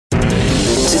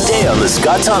Today on The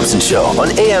Scott Thompson Show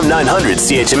on AM 900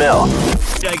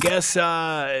 CHML. I guess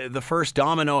the first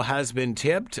domino has been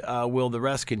tipped. Will the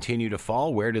rest continue to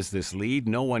fall? Where does this lead?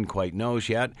 No one quite knows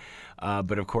yet.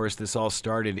 But, of course, this all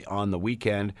started on the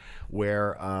weekend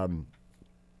where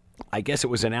I guess it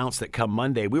was announced that come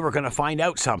Monday we were going to find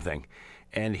out something.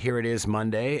 And here it is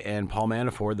Monday, and Paul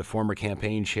Manafort, the former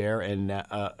campaign chair and now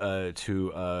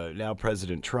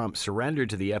President Trump,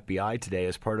 surrendered to the FBI today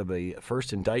as part of the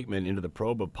first indictment into the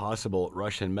probe of possible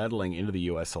Russian meddling into the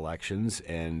U.S. elections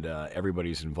and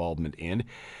everybody's involvement in.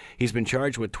 He's been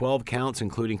charged with 12 counts,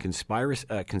 including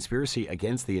conspiracy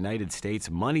against the United States,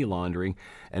 money laundering,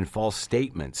 and false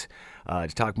statements. To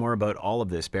talk more about all of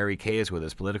this, Barry Kay is with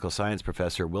us, political science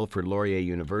professor, Wilfrid Laurier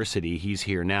University. He's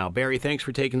here now. Barry, thanks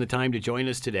for taking the time to join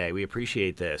us today. We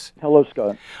appreciate this. Hello,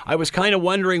 Scott. I was kind of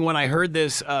wondering when I heard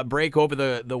this break over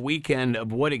the weekend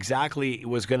of what exactly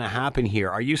was going to happen here.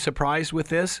 Are you surprised with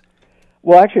this?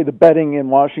 Well, actually, the betting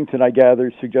in Washington, I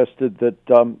gather, suggested that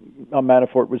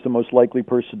Manafort was the most likely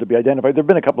person to be identified. There have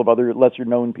been a couple of other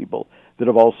lesser-known people that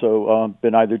have also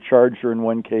been either charged or, in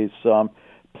one case,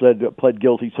 pled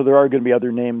guilty. So there are going to be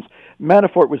other names.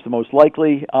 Manafort was the most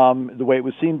likely, the way it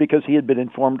was seen, because he had been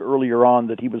informed earlier on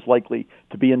that he was likely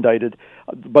to be indicted.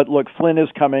 But look, Flynn is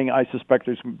coming. I suspect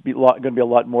there's going to be a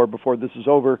lot more before this is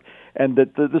over, and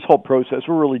that this whole process,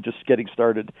 we're really just getting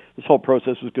started. This whole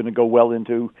process is going to go well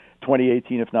into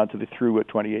 2018, if not through at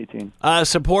 2018.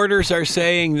 Supporters are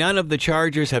saying none of these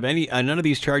charges have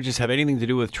anything to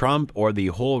do with Trump or the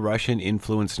whole Russian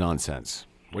influence nonsense.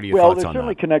 What are your thoughts on that? Well, they're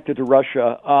certainly connected to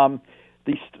Russia.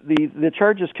 The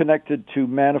charges connected to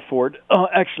Manafort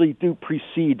actually do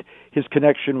precede his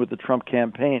connection with the Trump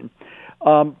campaign.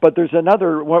 But there's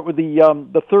another.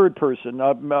 The third person,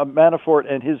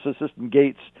 Manafort and his assistant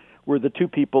Gates, were the two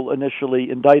people initially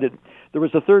indicted. There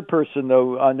was a third person,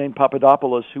 though, named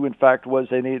Papadopoulos, who in fact was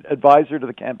an advisor to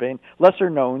the campaign, lesser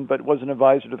known, but was an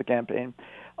advisor to the campaign,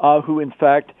 who in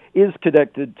fact is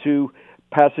connected to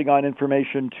passing on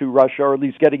information to Russia, or at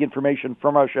least getting information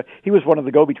from Russia. He was one of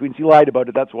the go-betweens. He lied about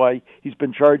it. That's why he's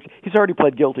been charged. He's already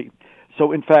pled guilty.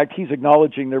 So, in fact, he's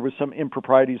acknowledging there was some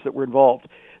improprieties that were involved.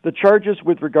 The charges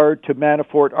with regard to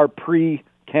Manafort are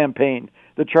pre-campaign.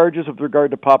 The charges with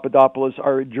regard to Papadopoulos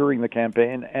are during the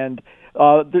campaign, and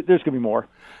there's going to be more.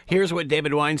 Here's what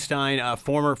David Weinstein, a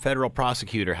former federal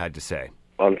prosecutor, had to say.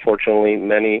 Unfortunately,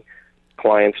 many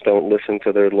clients don't listen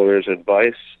to their lawyer's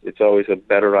advice. It's always a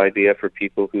better idea for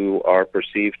people who are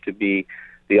perceived to be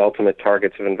the ultimate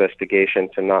targets of investigation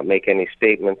to not make any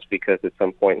statements, because at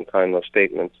some point in time those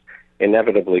statements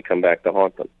inevitably come back to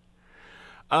haunt them.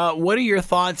 What are your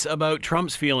thoughts about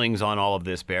Trump's feelings on all of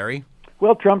this, Barry?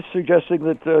 Well, Trump's suggesting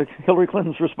that Hillary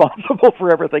Clinton's responsible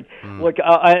for everything,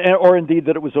 or indeed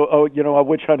that it was a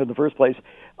witch hunt in the first place.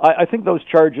 I think those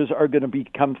charges are going to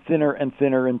become thinner and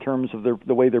thinner in terms of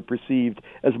the way they're perceived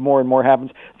as more and more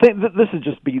happens. This is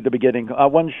just the beginning.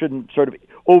 One shouldn't sort of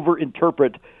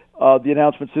overinterpret the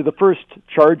announcements to the first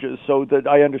charges, so that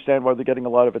I understand why they're getting a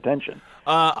lot of attention.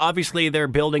 Obviously, they're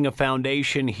building a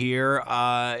foundation here.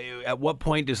 At what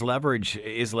point is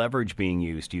leverage being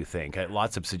used, do you think?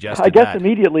 Lots of suggested I guess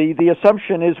immediately. The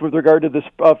assumption is, with regard to this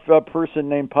person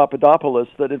named Papadopoulos,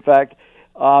 that in fact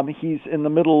he's in the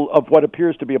middle of what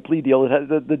appears to be a plea deal.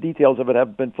 The details of it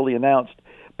haven't been fully announced,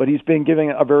 but he's been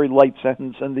given a very light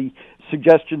sentence, and the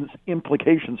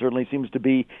implication certainly seems to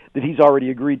be that he's already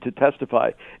agreed to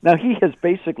testify. Now, he has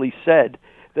basically said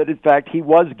that, in fact, he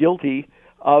was guilty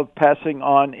of passing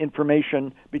on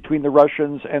information between the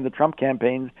Russians and the Trump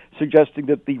campaign, suggesting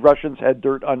that the Russians had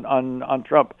dirt on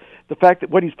Trump. The fact that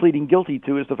what he's pleading guilty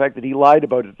to is the fact that he lied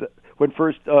about it when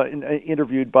first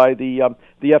interviewed by the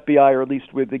FBI, or at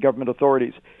least with the government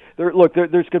authorities. There's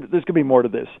going to be more to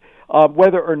this.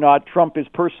 Whether or not Trump is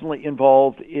personally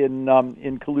involved in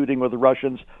colluding with the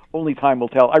Russians, only time will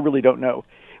tell. I really don't know.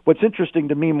 What's interesting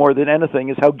to me more than anything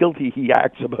is how guilty he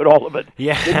acts about all of it.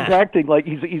 Yeah. He's acting like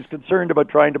he's concerned about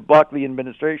trying to block the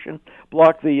administration,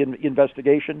 block the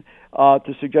investigation,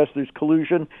 to suggest there's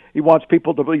collusion. He wants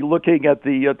people to be looking at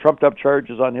the trumped-up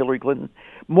charges on Hillary Clinton.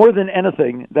 More than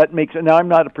anything, that makes... Now, I'm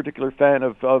not a particular fan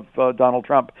of Donald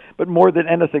Trump, but more than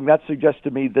anything, that suggests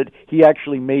to me that he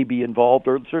actually may be involved,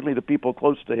 or certainly the people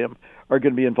close to him are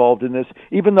going to be involved in this,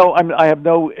 even though I have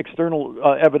no external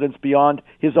evidence beyond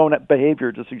his own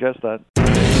behavior to suggest that.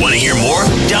 Want to hear more?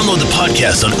 Download the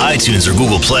podcast on iTunes or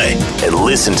Google Play and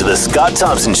listen to The Scott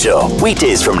Thompson Show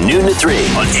weekdays from noon to 3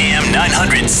 on AM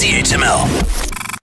 900 CHML.